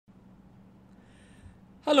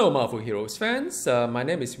Hello Marvel Heroes fans, my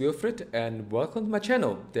name is Wilfred and welcome to my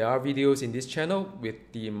channel. There are videos in this channel with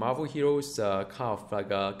the Marvel Heroes kind of like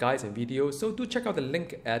guides and videos, so do check out the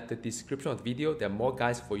link at the description of the video. There are more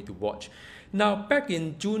guides for you to watch. Now back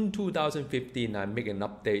in June 2015 I made an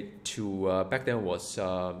update to, back then was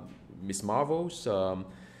Miss Marvel's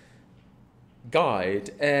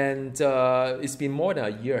guide, and it's been more than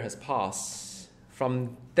a year has passed.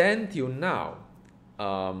 From then till now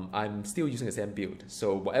I'm still using the same build.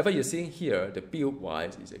 So whatever you're seeing here, the build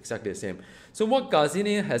wise is exactly the same. So what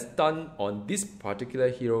Gazillion has done on this particular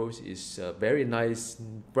heroes is a very nice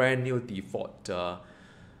brand new default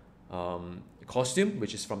costume,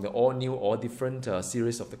 which is from the all new, all different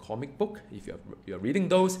series of the comic book, if you're reading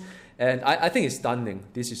those. And I think it's stunning.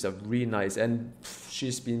 This is a really nice, and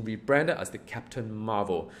she's been rebranded as the Captain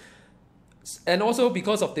Marvel. And also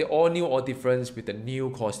because of the all new, all difference with the new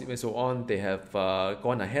costume and so on, they have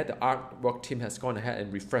gone ahead, the artwork team has gone ahead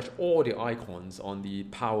and refreshed all the icons on the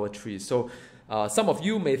power tree. So some of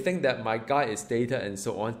you may think that my guide is dated and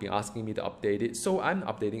so on, been asking me to update it. So I'm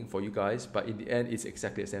updating for you guys, but in the end, it's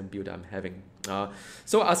exactly the same build I'm having.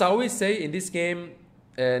 So as I always say in this game,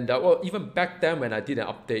 and well, even back then when I did an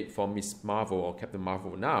update for Miss Marvel or Captain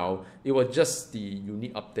Marvel now, it was just the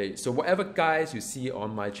unique update. So whatever guys you see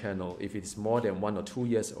on my channel, if it's more than 1 or 2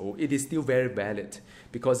 years old, it is still very valid.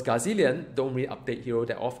 Because Gazillion don't really update hero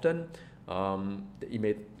that often.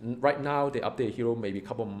 Right now they update hero maybe a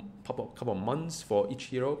couple of months for each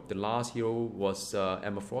hero. The last hero was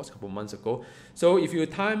Emma Frost a couple of months ago. So if you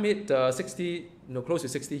time it close to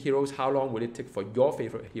 60 heroes, how long will it take for your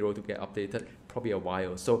favorite hero to get updated? Probably a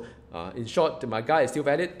while. So in short, my guide is still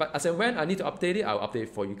valid, but as and when I need to update it, I'll update it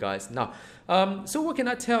for you guys. Now, so what can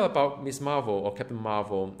I tell about Miss Marvel or Captain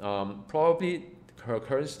Marvel? Probably her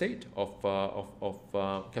current state of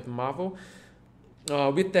Captain Marvel.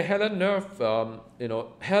 With the Hela nerf,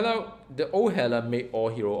 Hela, the old Hela made all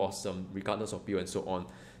hero awesome regardless of build and so on.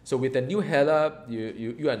 So with the new Hela,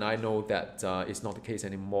 you and I know that it's not the case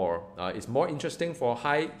anymore. It's more interesting for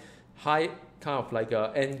high kind of like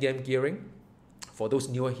endgame gearing for those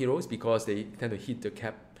newer heroes, because they tend to hit the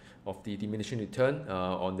cap of the diminishing return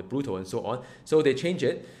on the brutal and so on. So they change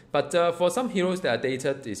it. But for some heroes that are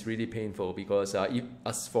dated, it's really painful because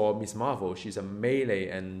as for Miss Marvel, she's a melee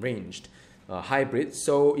and ranged hybrid.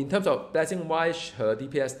 So in terms of blessing wise, her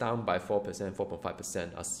DPS down by 4%,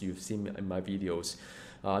 4.5%, as you've seen in my videos.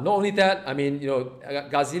 Not only that, I mean,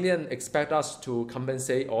 Gazillion expect us to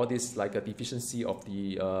compensate all this like a deficiency of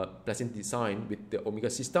the blessing design with the Omega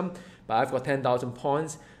system. But I've got 10,000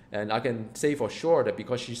 points, and I can say for sure that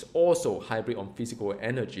because she's also hybrid on physical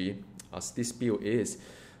energy, as this build is,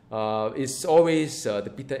 it's always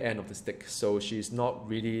the bitter end of the stick. So she's not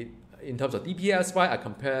really, in terms of DPS, why I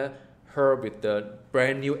compare her with the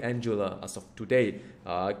brand new Angela as of today.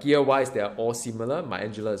 Gear wise, they are all similar. My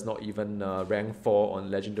Angela is not even rank 4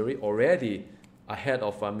 on Legendary, already ahead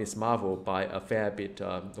of Miss Marvel by a fair bit,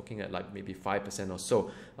 looking at like maybe 5% or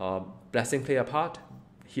so. Blessing play a part,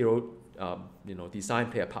 hero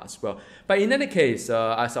design play a part as well. But in any case,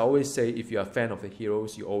 as I always say, if you're a fan of the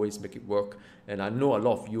heroes, you always make it work. And I know a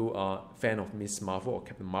lot of you are fan of Miss Marvel or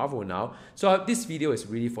Captain Marvel now. So this video is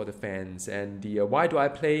really for the fans. And the why do I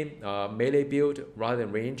play melee build rather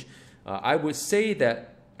than range? I would say that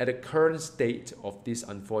at the current state of this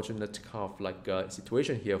unfortunate kind of like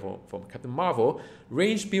situation here from Captain Marvel,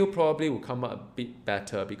 range build probably will come out a bit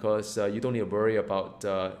better, because you don't need to worry about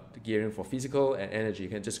the gearing for physical and energy. You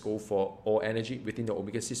can just go for all energy within the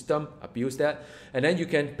Omega system, abuse that, and then you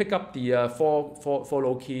can pick up the 4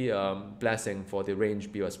 low-key blessing for the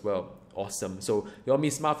range build as well. Awesome. So your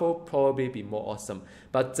Miss Marvel probably be more awesome.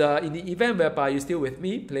 But in the event whereby you're still with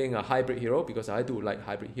me playing a hybrid hero, because I do like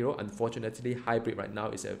hybrid hero, unfortunately hybrid right now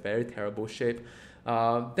is a very terrible shape,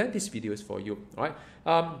 then this video is for you. All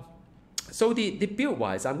right. So the build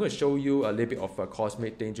wise, I'm going to show you a little bit of a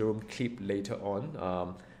Cosmic Danger Room clip later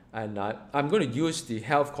on. And I'm going to use the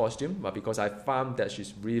health costume because I found that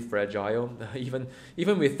she's really fragile. Even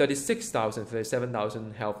with 36,000,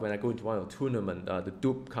 37,000 health, when I go into one of the tournament, the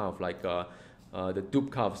dupe kind of like the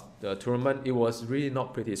dupe kind of tournament, it was really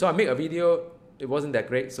not pretty. So I made a video. It wasn't that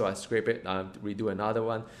great, so I scrape it. Redo another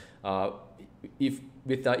one.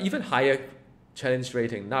 With even higher challenge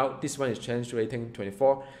rating. Now this one is challenge rating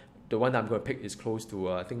 24. The one I'm going to pick is close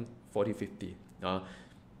to I think 40, 50.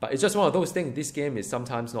 But it's just one of those things. This game is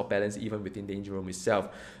sometimes not balanced even within the Danger Room itself.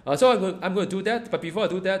 So I'm going to do that. But before I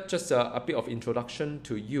do that, just a bit of introduction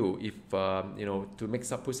to you, if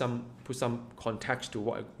to put some context to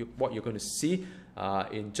what you're going to see.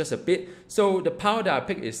 in just a bit. So the power that I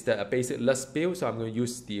pick is the basic lust build, so I'm going to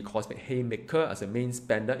use the Cosmic Haymaker as a main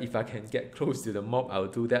spender. If I can get close to the mob, I'll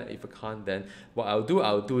do that. If I can't, then what I'll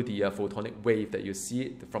do the Photonic Wave that you see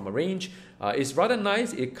it from a range. It's rather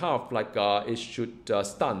nice. It kind of like it should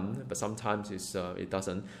stun, but sometimes it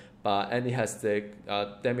doesn't. And it has the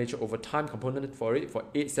damage over time component for it for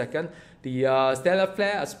 8 seconds. The Stellar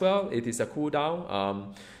Flare as well, it is a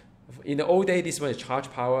cooldown. In the old day, this one is charge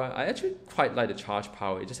power. I actually quite like the charge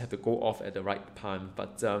power. You just have to go off at the right time.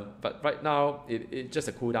 But right now, it's just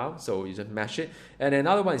a cooldown, so you just mash it. And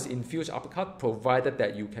another one is Infused Uppercut, provided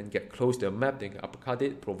that you can get close to the map, then you can uppercut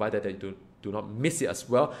it, provided that you do not miss it as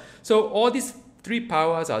well. So all these 3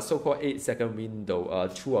 powers are so-called 8-second window.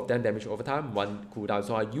 2 of them damage over time, 1 cooldown.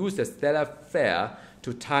 So I use the Stellar Flare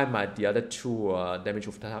to time the other 2 damage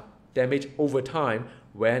over time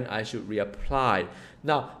when I should reapply.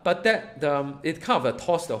 Now, but that it kind of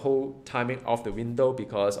tossed the whole timing of the window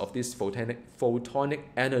because of this photonic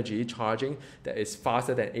energy charging that is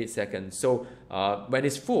faster than 8 seconds. So when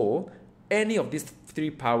it's full, any of these 3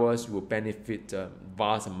 powers will benefit a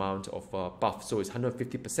vast amount of buff. So it's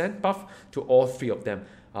 150% buff to all 3 of them.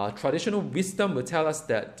 Traditional wisdom will tell us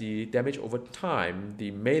that the damage over time,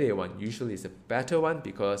 the melee one usually is a better one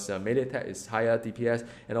because melee attack is higher DPS,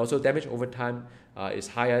 and also damage over time is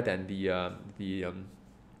higher than the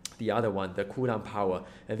other one, the cooldown power,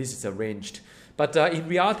 and this is arranged. But in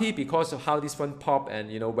reality, because of how this one pop, and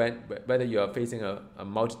whether you are facing a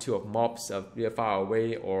multitude of mobs real far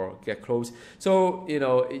away or get close, so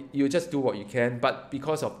you just do what you can. But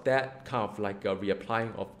because of that kind of like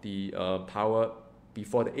reapplying of the power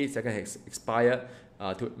before the 8 seconds has expired,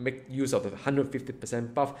 to make use of the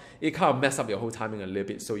 150% buff, it kind of mess up your whole timing a little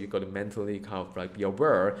bit. So you got to mentally kind of like be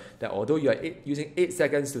aware that although you are using 8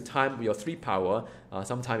 seconds to time your 3 power,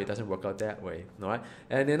 sometimes it doesn't work out that way. All right.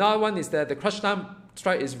 And another one is that the Crush Time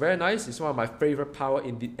Strike is very nice. It's one of my favorite power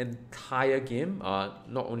in the entire game.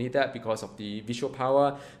 Not only that, because of the visual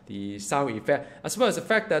power, the sound effect, as well as the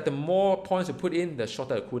fact that the more points you put in, the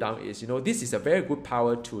shorter the cooldown is. This is a very good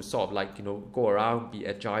power to sort of like go around, be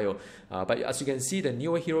agile. But as you can see, the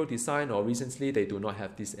newer hero design or recently they do not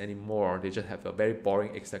have this anymore. They just have a very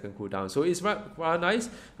boring 8-second cooldown. So it's rather nice.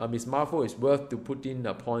 Miss Marvel is worth to put in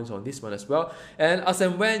points on this one as well. And as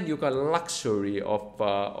and when you got luxury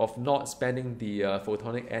of not spending the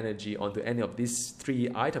photonic energy onto any of these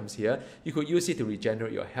 3 items here, you could use it to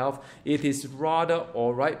regenerate your health. It is rather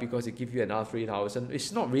alright because it gives you another 3,000.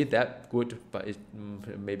 It's not really that good, but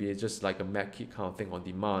maybe it's just like a med kit kind of thing on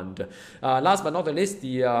demand. Last but not the least,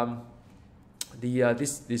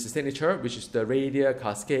 this signature, which is the Radial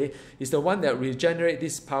Cascade, is the one that regenerates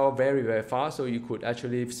this power very, very fast. So you could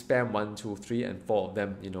actually spam 1, 2, 3, and 4 of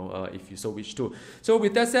them, if you so wish to. So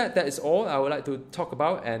with that said, that is all I would like to talk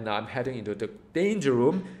about, and I'm heading into the Danger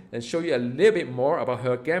Room and show you a little bit more about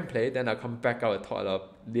her gameplay. Then I'll come back out and talk a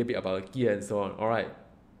little bit about gear and so on. All right.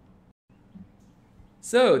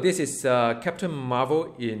 So this is Captain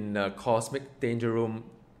Marvel in Cosmic Danger Room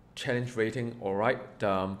challenge rating. All right.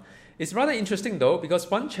 It's rather interesting though, because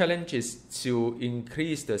one challenge is to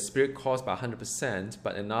increase the spirit cost by 100%,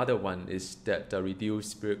 but another one is that reduce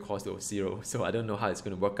spirit cost to 0. So I don't know how it's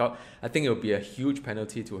going to work out. I think it will be a huge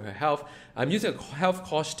penalty to her health. I'm using a health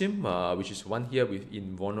costume, which is one here with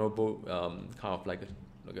invulnerable, kind of like a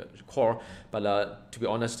core. But to be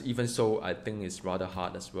honest, even so, I think it's rather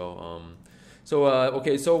hard as well.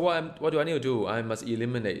 Okay, so what do I need to do? I must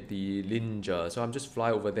eliminate the ninja. So I'm just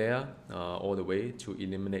fly over there all the way to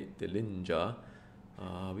eliminate the ninja.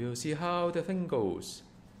 We'll see how the thing goes.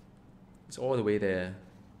 It's all the way there,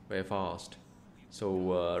 very fast.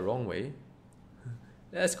 So wrong way.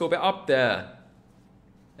 Let's go back up there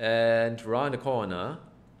and round the corner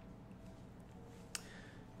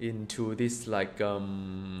into this like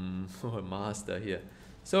master here.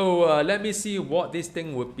 So let me see what this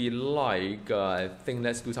thing would be like. I think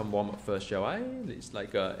let's do some warm up first, shall I? It's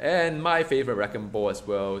like and my favorite wrecking ball as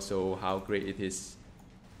well. So how great it is,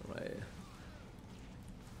 right?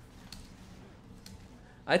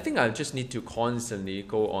 I think I just need to constantly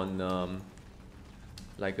go on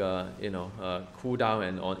cooldown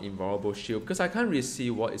and on invulnerable shield, because I can't really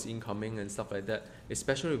see what is incoming and stuff like that.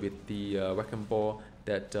 Especially with the wrecking ball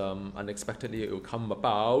that unexpectedly it will come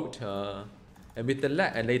about. And with the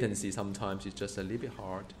lag and latency, sometimes it's just a little bit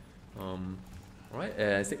hard.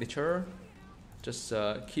 Alright, signature. Just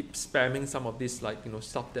keep spamming some of this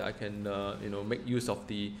stuff that I can make use of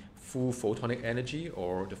the full photonic energy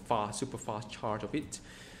or the super fast charge of it.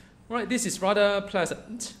 Alright, this is rather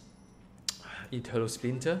pleasant. Eternal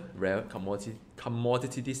Splinter, rare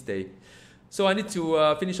commodity this day. So I need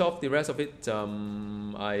to finish off the rest of it.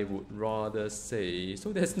 I would rather say,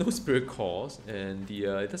 so there's no spirit cost, and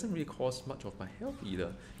it doesn't really cost much of my health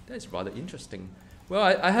either. That is rather interesting.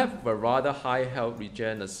 Well, I have a rather high health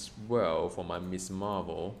regen as well for my Miss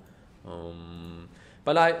Marvel.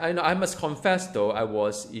 But I must confess though, I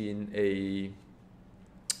was in a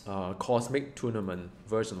cosmic tournament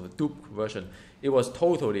version, of the Duke version. It was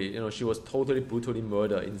totally, she was totally brutally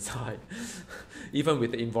murdered inside, even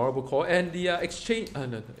with the invulnerable core and the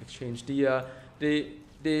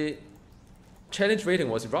the challenge rating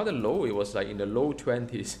was rather low. It was like in the low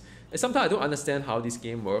 20s. And sometimes I don't understand how this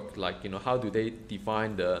game works. Like, how do they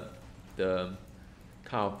define the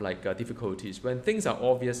kind of like difficulties when things are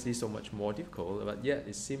obviously so much more difficult, but yet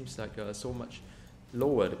it seems like so much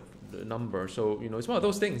lower the number. So it's one of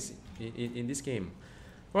those things in this game.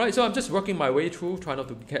 Alright, so I'm just working my way through, trying not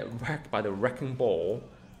to get whacked by the wrecking ball.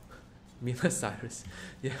 Mila Cyrus.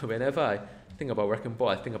 Yeah, whenever I think about wrecking ball,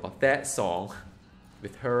 I think about that song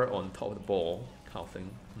with her on top of the ball, kind of thing.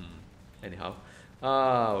 Anyhow.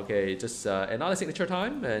 Okay, just another signature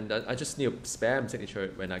time, and I just need to spam signature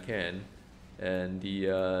when I can. And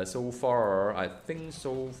so far, I think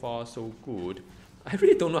so far so good. I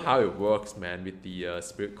really don't know how it works, man, with the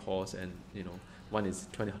spirit cost, and one is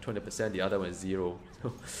 20%, the other one is 0.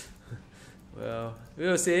 So, well,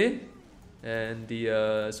 we'll see. And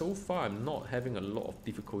so far I'm not having a lot of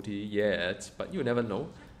difficulty yet, but you never know.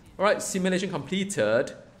 All right, simulation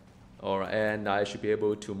completed. All right, and I should be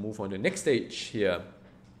able to move on to the next stage here.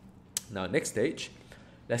 Now, next stage.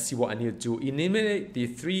 Let's see what I need to do. Eliminate the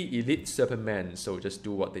 3 elite Supermen. So just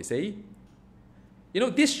do what they say.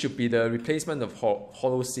 This should be the replacement of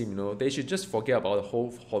Holosim. They should just forget about the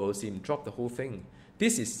whole Holosim, drop the whole thing.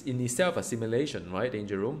 This is in itself a simulation, right,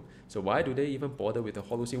 Danger Room? So why do they even bother with the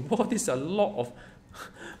Holosim? Wow, this is a lot of...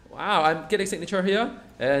 Wow, I'm getting signature here.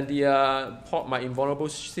 And pop my invulnerable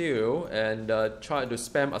shield and try to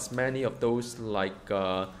spam as many of those like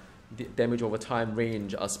damage over time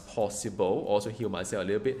range as possible. Also heal myself a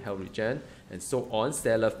little bit, health regen, and so on.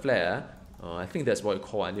 Stellar Flare. I think that's what you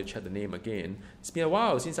call. I need to check the name again. It's been a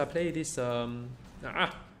while since I played this.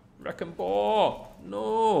 Wrecking Ball.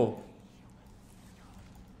 No.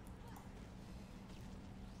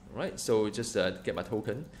 Alright, so just get my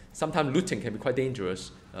token. Sometimes looting can be quite dangerous.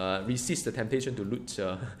 Resist the temptation to loot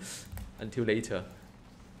until later.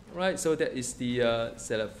 Alright, so that is the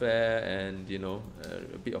Stellar Flare and a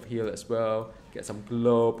bit of heal as well. Get some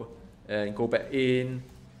globe and go back in.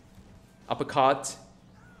 Uppercut.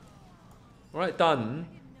 Alright, done.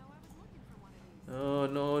 Oh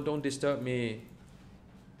no, don't disturb me.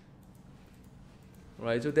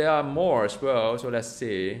 Right, so there are more as well. So let's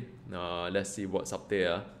see. Let's see what's up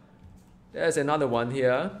there. There's another one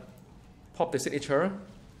here. Pop the signature.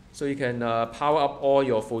 So you can power up all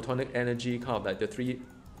your photonic energy, kind of like the 3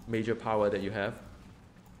 major power that you have.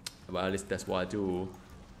 Well, at least that's what I do.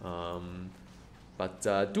 But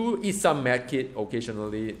do eat some medkit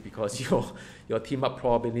occasionally, because your team up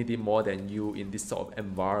probably need it more than you in this sort of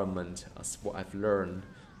environment, as what I've learned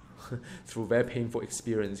through very painful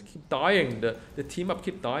experience. Keep dying, the team up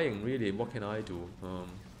keep dying, really. What can I do?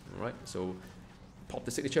 Alright, so pop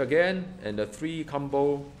the signature again, and the 3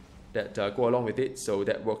 combo that go along with it, so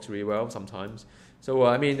that works really well sometimes. So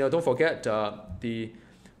I mean, don't forget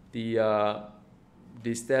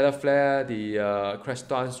the Stellar Flare, the Crash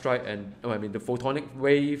Down Strike, and the Photonic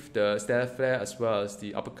Wave, the Stellar Flare, as well as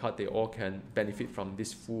the Uppercut, they all can benefit from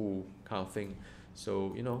this full kind of thing.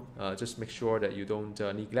 So, just make sure that you don't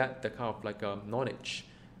neglect the kind of like knowledge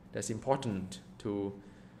that's important to,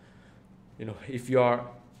 if you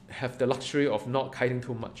have the luxury of not kiting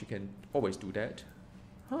too much, you can always do that.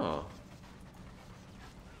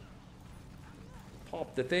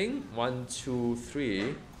 Pop the thing, 1, 2,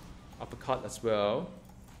 3. Uppercut as well,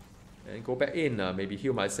 and go back in, maybe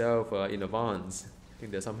heal myself in advance. I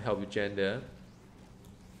think there's some health regen there.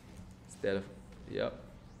 Instead of, yep.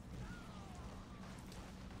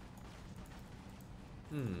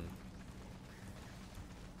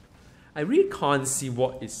 I really can't see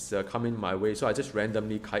what is coming my way, so I just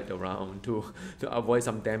randomly kite around to avoid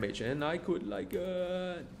some damage, and I could like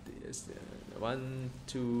 1,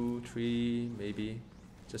 2, 3, maybe.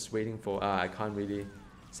 Just waiting for. I can't really.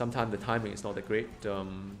 Sometimes the timing is not that great.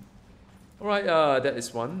 Alright, that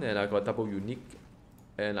is one, and I got double unique,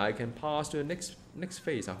 and I can pass to the next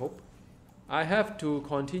phase, I hope. I have to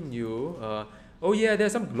continue. Oh yeah,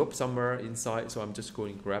 there's some globe somewhere inside, so I'm just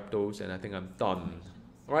going to grab those, and I think I'm done.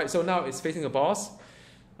 Alright, so now it's facing a boss.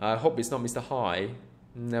 I hope it's not Mr. High.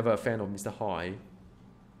 Never a fan of Mr. High.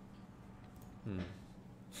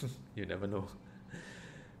 You never know.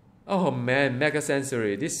 Oh man, Mega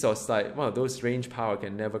Sensory. This was like one of those range power I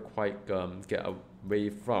can never quite get away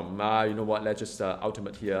from. You know what? Let's just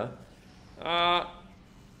ultimate here. Man.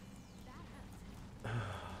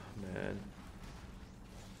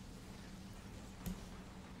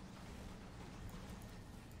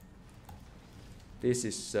 This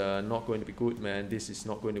is not going to be good, man. This is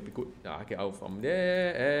not going to be good. Get out from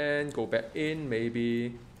there and go back in,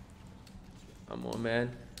 maybe. Come on,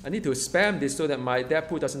 man. I need to spam this so that my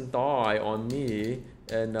Deadpool doesn't die on me,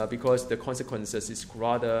 and because the consequences is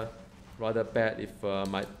rather bad if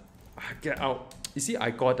my get out. You see, I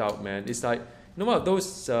got out, man. It's like, you know what,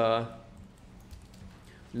 those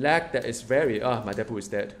lag that is very my Deadpool is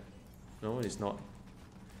dead. No, it's not.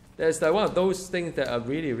 There's like one of those things that are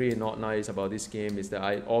really not nice about this game is that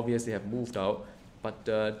I obviously have moved out, but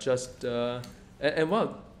just and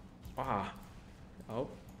well, out.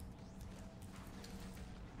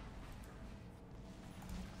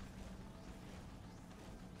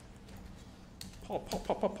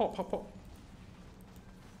 Pop.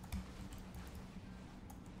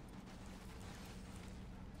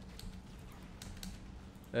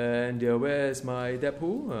 And where's my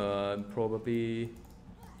Deadpool? Probably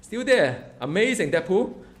still there. Amazing,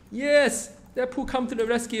 Deadpool. Yes, Deadpool come to the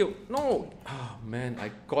rescue. No. Oh man,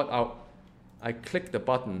 I got out. I clicked the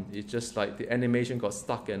button. It's just like the animation got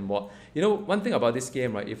stuck and what. You know, one thing about this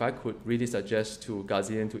game, right, if I could really suggest to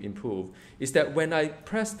Guardian to improve, is that when I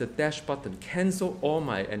press the dash button, cancel all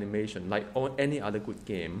my animation, like on any other good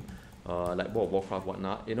game, like World of Warcraft,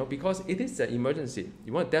 whatnot, you know, because it is an emergency.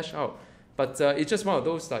 You want to dash out. But it's just one of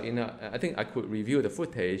those, like, you know, I think I could review the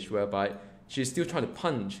footage whereby she's still trying to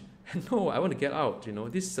punch. No, I want to get out, you know.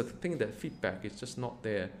 This is a thing that feedback is just not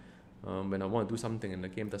there. When I want to do something and the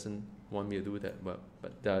game doesn't want me to do that, but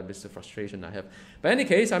it's a frustration I have. But in any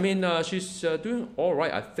case, I mean, she's doing all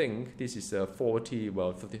right, I think. This is a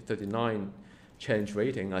 39 challenge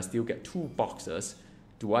rating. I still get 2 boxes.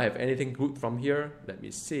 Do I have anything good from here? Let me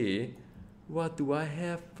see. What do I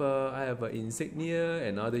have? I have an insignia,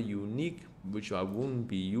 another unique, which I won't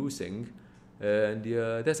be using. And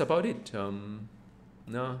that's about it.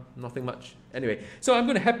 No, nothing much. Anyway, so I'm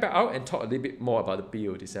going to head back out and talk a little bit more about the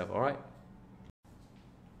build itself, alright?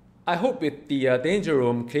 I hope with the Danger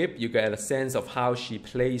Room clip, you get a sense of how she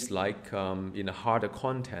plays like in a harder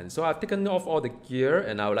content. So I've taken off all the gear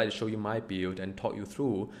and I would like to show you my build and talk you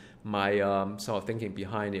through my sort of thinking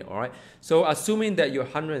behind it, alright? So assuming that you're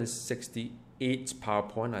 168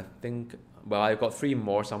 PowerPoint, I think, well, I've got 3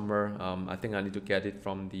 more somewhere. I think I need to get it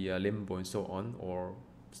from the Limbo and so on, or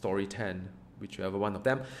Story 10. Whichever one of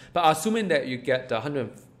them. But assuming that you get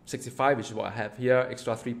 165, which is what I have here,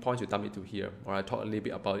 extra 3 points, you dump it to here. Or I'll talk a little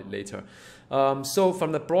bit about it later. So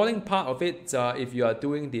from the brawling part of it, if you are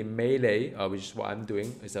doing the melee, which is what I'm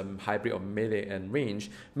doing, it's a hybrid of melee and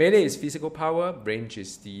range. Melee is physical power, range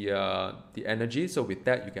is the energy. So with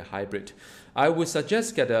that, you get hybrid. I would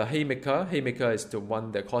suggest get a Haymaker. Haymaker is the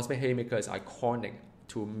one, the Cosmic Haymaker is iconic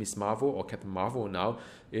to Miss Marvel or Captain Marvel now.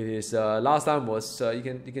 It is last time was you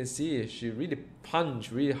can see she really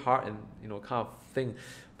punched really hard and, you know, kind of thing.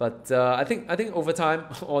 But I think over time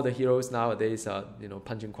all the heroes nowadays are, you know,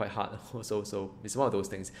 punching quite hard. So it's one of those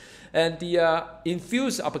things. And the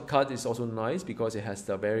infused uppercut is also nice because it has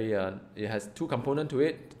the very it has 2 components to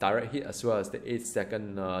it: direct hit as well as the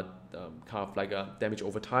 8-second kind of like a damage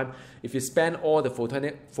over time. If you spend all the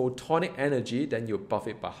photonic energy, then you buff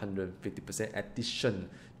it by 150% addition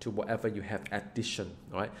to whatever you have addition.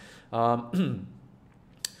 All right.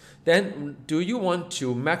 Then, do you want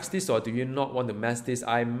to max this or do you not want to max this?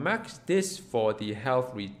 I max this for the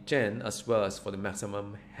health regen as well as for the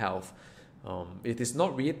maximum health. It is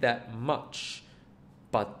not really that much,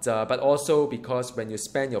 but also because when you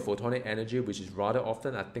spend your photonic energy, which is rather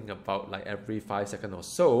often, I think about like every 5 seconds or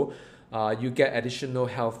so, you get additional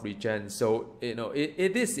health regen. So, you know,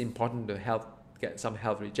 it is important to get some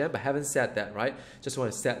health regen, but having said that, right, just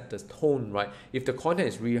want to set the tone right. If the content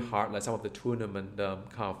is really hard, like some of the tournament kind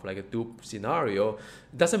of like a dupe scenario,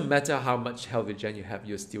 it doesn't matter how much health regen you have,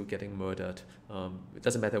 you're still getting murdered. It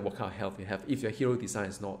doesn't matter what kind of health you have. If your hero design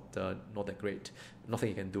is not that great, nothing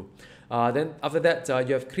you can do. Then after that,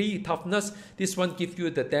 you have crit toughness. This one gives you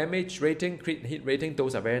the damage rating, crit hit rating.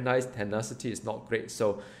 Those are very nice. Tenacity is not great.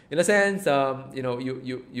 So in a sense, you know,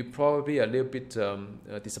 you probably a little bit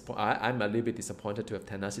disappointed. I'm a little bit disappointed to have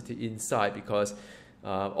tenacity inside because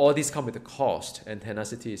all these come with a cost, and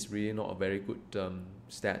tenacity is really not a very good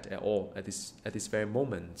stat at all at this very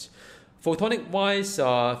moment. Photonic wise,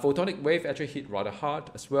 photonic wave actually hit rather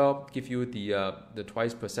hard as well, give you the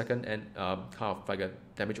twice per second and kind of like a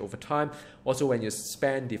damage over time. Also, when you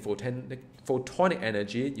spend the photonic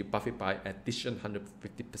energy, you buff it by addition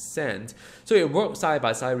 150%. So it works side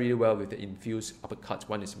by side really well with the infused uppercut.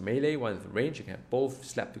 One is melee, one is range. You can have both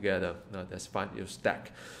slap together. That's fine. You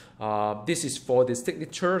stack. This is for the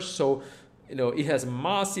signature. So it has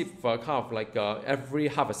massive kind of like every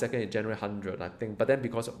half a second it generates 100, I think. But then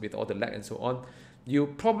because with all the lag and so on, you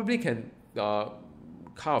probably can kind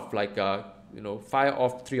of like fire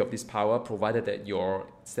off 3 of this power, provided that your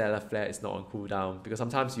stellar flare is not on cooldown. Because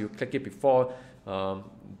sometimes you click it before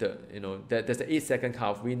there's the 8-second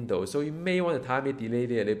kind of window, so you may want to time it, delay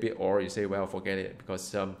it a little bit, or you say, well, forget it,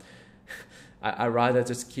 because I rather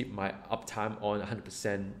just keep my uptime on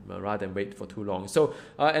 100% rather than wait for too long. So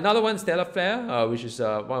another one, Stellar Flare, which is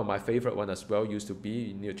one of my favorite one as well. Used to be,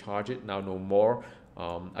 you need to charge it, now no more.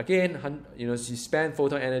 Again, you spend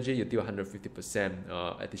photon energy, you deal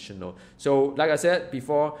 150% additional. So like I said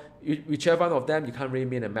before, whichever one of them, you can't really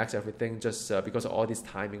min and max everything, just because of all this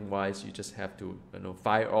timing wise. You just have to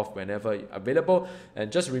fire off whenever available,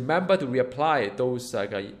 and just remember to reapply those.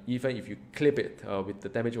 Even if you clip it with the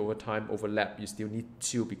damage over time overlap, you still need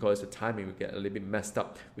to, because the timing will get a little bit messed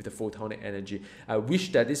up with the photonic energy. I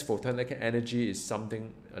wish that this photonic energy is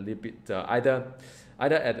something a little bit either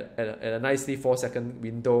at a nicely 4-second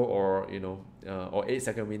window, or or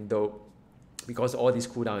 8-second window, because all these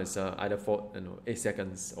cooldown is either 8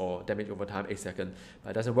 seconds or damage over time 8 seconds.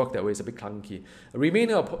 It doesn't work that way. It's a bit clunky.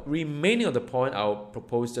 Remaining of the point, I'll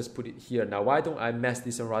propose just put it here. Now, why don't I mess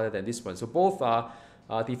this one rather than this one? So both are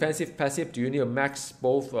defensive, passive. Do you need to max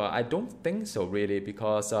both? I don't think so really,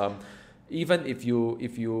 because even if you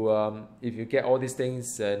get all these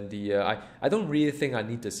things, and I don't really think I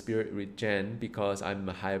need the spirit regen, because I'm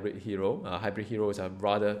a hybrid hero. Hybrid heroes are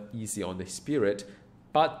rather easy on the spirit.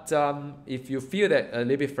 But if you feel that a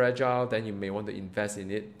little bit fragile, then you may want to invest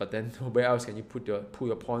in it. But then where else can you pull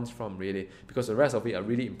your points from, really? Because the rest of it are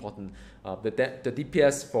really important. The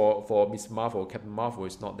DPS for Miss Marvel, Captain Marvel,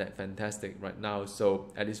 is not that fantastic right now.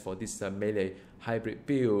 So at least for this melee hybrid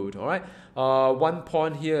build, all right. 1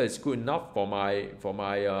 point here is good enough for my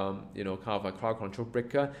kind of a crowd control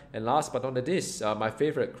breaker. And last but not least, my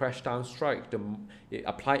favorite crash down strike. It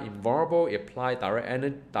apply invulnerable, it apply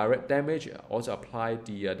direct damage, also apply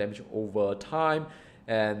the damage over time,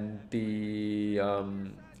 and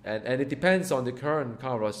and it depends on the current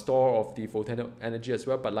kind of store of the photonic energy as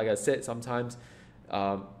well. But like I said, sometimes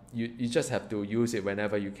you just have to use it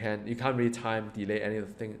whenever you can. You can't really time delay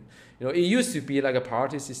anything. It used to be like a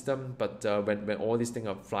priority system, but when all these things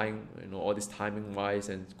are flying, all this timing wise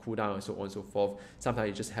and cooldown and so on and so forth, sometimes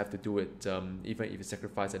you just have to do it, even if you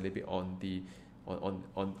sacrifice a little bit on the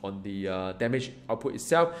damage output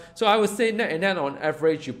itself. So I would say net and net on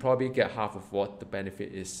average, you probably get half of what the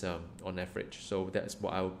benefit is on average. So that's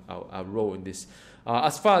what I'll roll in this.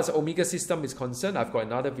 As far as Omega system is concerned, I've got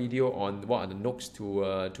another video on what are the nooks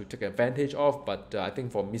to take advantage of. But I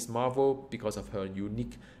think for Miss Marvel, because of her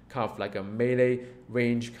unique kind of like a melee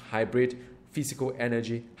range hybrid, physical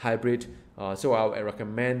energy hybrid, so I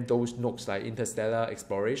recommend those nooks like Interstellar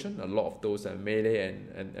Exploration. A lot of those are melee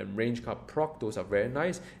and range kind of proc. Those are very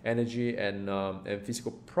nice. Energy and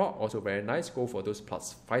physical proc also very nice. Go for those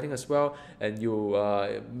plus fighting as well. And you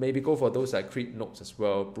maybe go for those like crit nooks as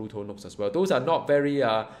well, brutal nooks as well. Those are not very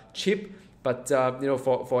cheap, but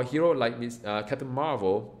for a hero like Captain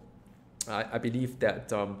Marvel, I believe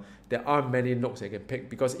that there are many nooks you can pick,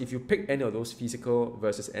 because if you pick any of those physical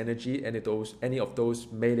versus energy, any of those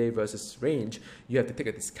melee versus range, you have to take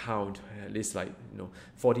a discount, at least like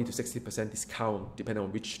 40 to 60% discount depending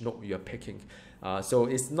on which nook you are picking. So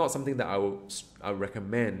it's not something that I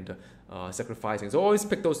recommend sacrificing. So always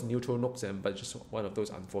pick those neutral nooks, but just one of those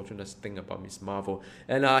unfortunate thing about Miss Marvel.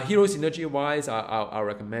 And hero synergy wise, I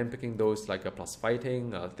recommend picking those like a plus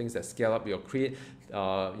fighting, things that scale up your crit,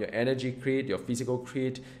 your energy crit, your physical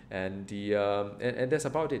crit, and and that's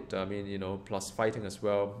about it. I mean, plus fighting as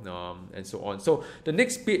well, and so on. So the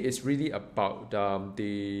next bit is really about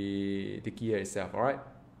the gear itself. All right.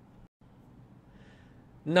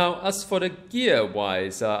 Now, as for the gear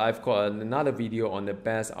wise, I've got another video on the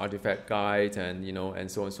best artifact guide, and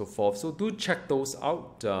and so on and so forth. So do check those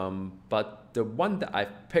out. But the one that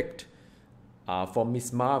I've picked, For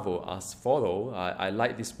Miss Marvel, as follow, I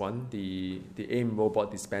like this one, the AIM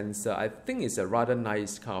robot dispenser. I think it's a rather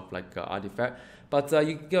nice kind of like artifact. But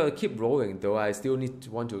you gotta keep rolling though. I still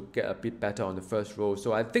want to get a bit better on the first roll.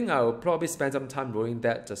 So I think I'll probably spend some time rolling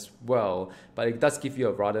that as well. But it does give you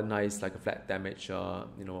a rather nice like a flat damage,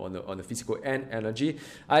 you know, on the physical and energy.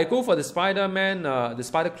 I go for the Spider-Man, the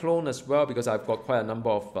Spider clone as well because I've got quite a number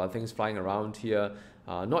of things flying around here.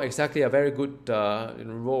 Not exactly a very good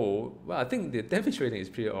roll. Well, I think the damage rating is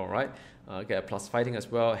pretty alright. Get a plus fighting as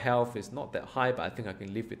well. Health is not that high, but I think I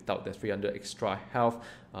can live without the 300 extra health.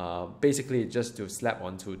 Basically, just to slap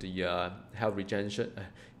onto the health regeneration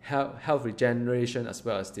as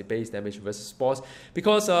well as the base damage versus sports.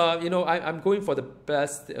 Because you know, I'm going for the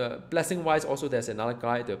best blessing wise. Also, there's another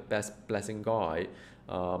guy, the best blessing guy.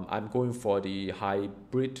 I'm going for the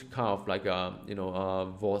hybrid kind of like you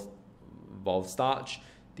know Volstarch,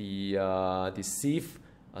 the Sith,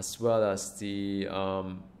 as well as the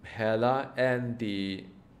Hela and the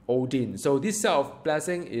Odin. So this set of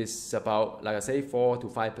blessing is about, like I say, 4 to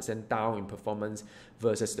 5% down in performance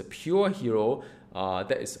versus the pure hero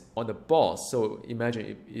that is on the boss. So imagine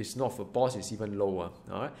if it's not for boss, it's even lower.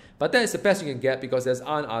 All right, but that is the best you can get because there's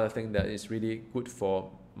another thing that is really good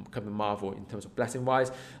for Captain Marvel in terms of blessing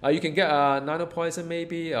wise. You can get a nano poison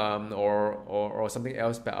maybe or something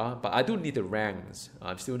else better, but I do need the ranks.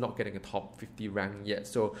 I'm still not getting a top 50 rank yet,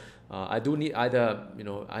 so I do need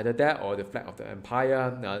either that or the Flag of the Empire.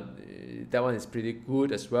 That one is pretty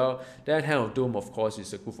good as well. Then Hand of Doom, of course,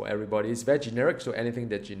 is good for everybody. It's very generic, so anything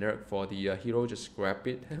that's generic for the hero, just grab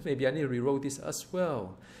it. Maybe I need to reroll this as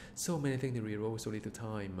well. So many things to reroll, so little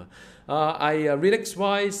time. Relix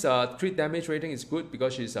wise, crit damage rating is good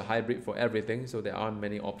because she's a hybrid for everything, so there aren't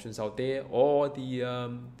many options out there. Or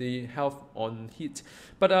the health on hit,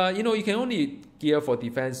 but you know, you can only gear for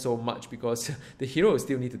defense so much because the hero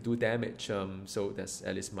still need to do damage. So that's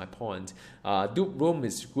at least my point. Dupe Room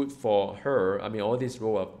is good for her. I mean, all these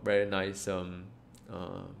roles are very nice,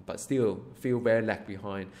 but still feel very lag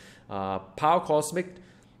behind. Power Cosmic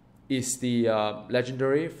is the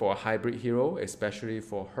legendary for a hybrid hero, especially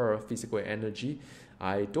for her physical energy.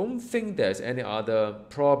 I don't think there's any other.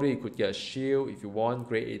 Probably you could get a shield if you want,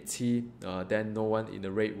 grade 80, then no one in the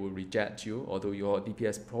raid will reject you, although your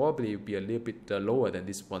DPS probably will be a little bit lower than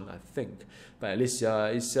this one, I think. But at least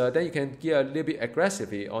then you can get a little bit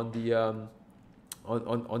aggressively on the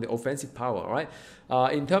on the offensive power, right?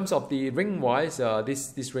 In terms of the ring wise,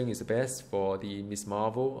 this ring is the best for the Miss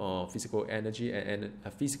Marvel, physical energy and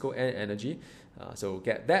physical and energy. So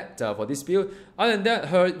get that for this build. Other than that,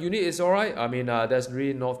 her unit is alright. I mean, there's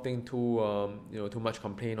really nothing too too much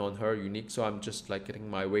complaint on her unique. So I'm just like getting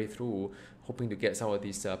my way through, hoping to get some of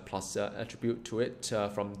these plus attribute to it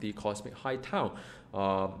from the Cosmic High Town.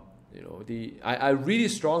 You know, I really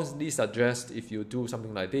strongly suggest if you do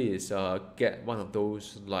something like this, get one of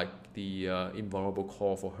those like the invulnerable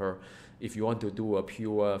core for her if you want to do a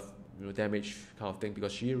pure damage kind of thing,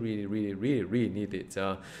 because she really need it.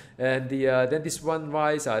 And then this one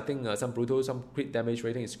rise, I think some brutal, some crit damage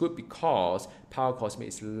rating is good because Power Cosmic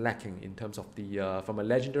is lacking in terms of the from a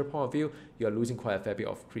legendary point of view, you are losing quite a fair bit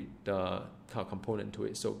of crit kind of component to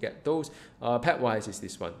it. So get those. Pet wise is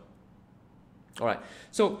this one. All right,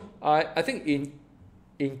 so I think in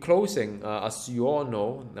closing, as you all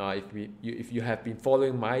know, if you have been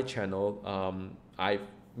following my channel,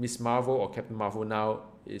 Miss Marvel or Captain Marvel now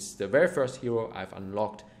is the very first hero I've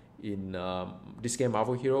unlocked in this game,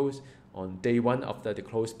 Marvel Heroes, on day one after the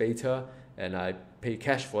closed beta, and I pay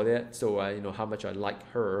cash for that, so I know how much I like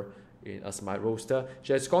her as my roster.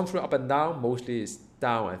 She has gone through up and down. Mostly it's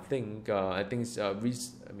down. I think it's I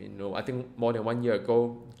think more than 1 year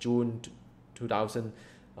ago, June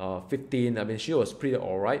 2015, I mean, she was pretty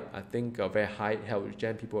alright. I think very high health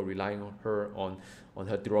regen. People are relying on her on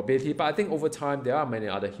her durability, but I think over time there are many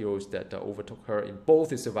other heroes that overtook her in both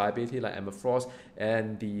the survivability like Emma Frost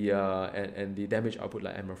and the damage output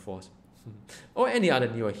like Emma Frost, or any other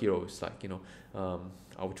newer heroes like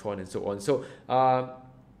Ultron and so on. So I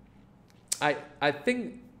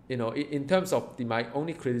think in terms of my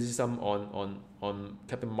only criticism on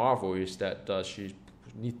Captain Marvel is that she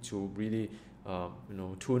need to really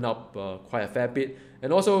tune up quite a fair bit,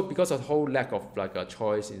 and also because of the whole lack of like a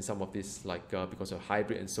choice in some of this, like because of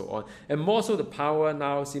hybrid and so on, and more so the power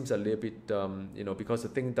now seems a little bit because the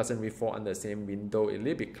thing doesn't really fall under the same window, a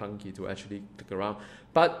little bit clunky to actually click around.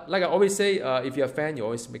 But like I always say, if you're a fan, you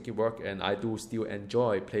always make it work, and I do still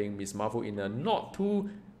enjoy playing Miss Marvel in a not too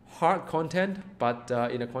hard content, but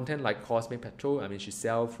in a content like Cosmic Patrol. I mean, she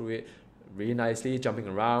sailed through it really nicely, jumping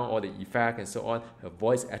around, all the effect and so on. Her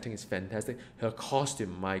voice acting is fantastic. Her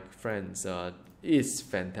costume, my friends, is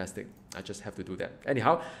fantastic. I just have to do that.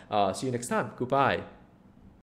 Anyhow, see you next time. Goodbye.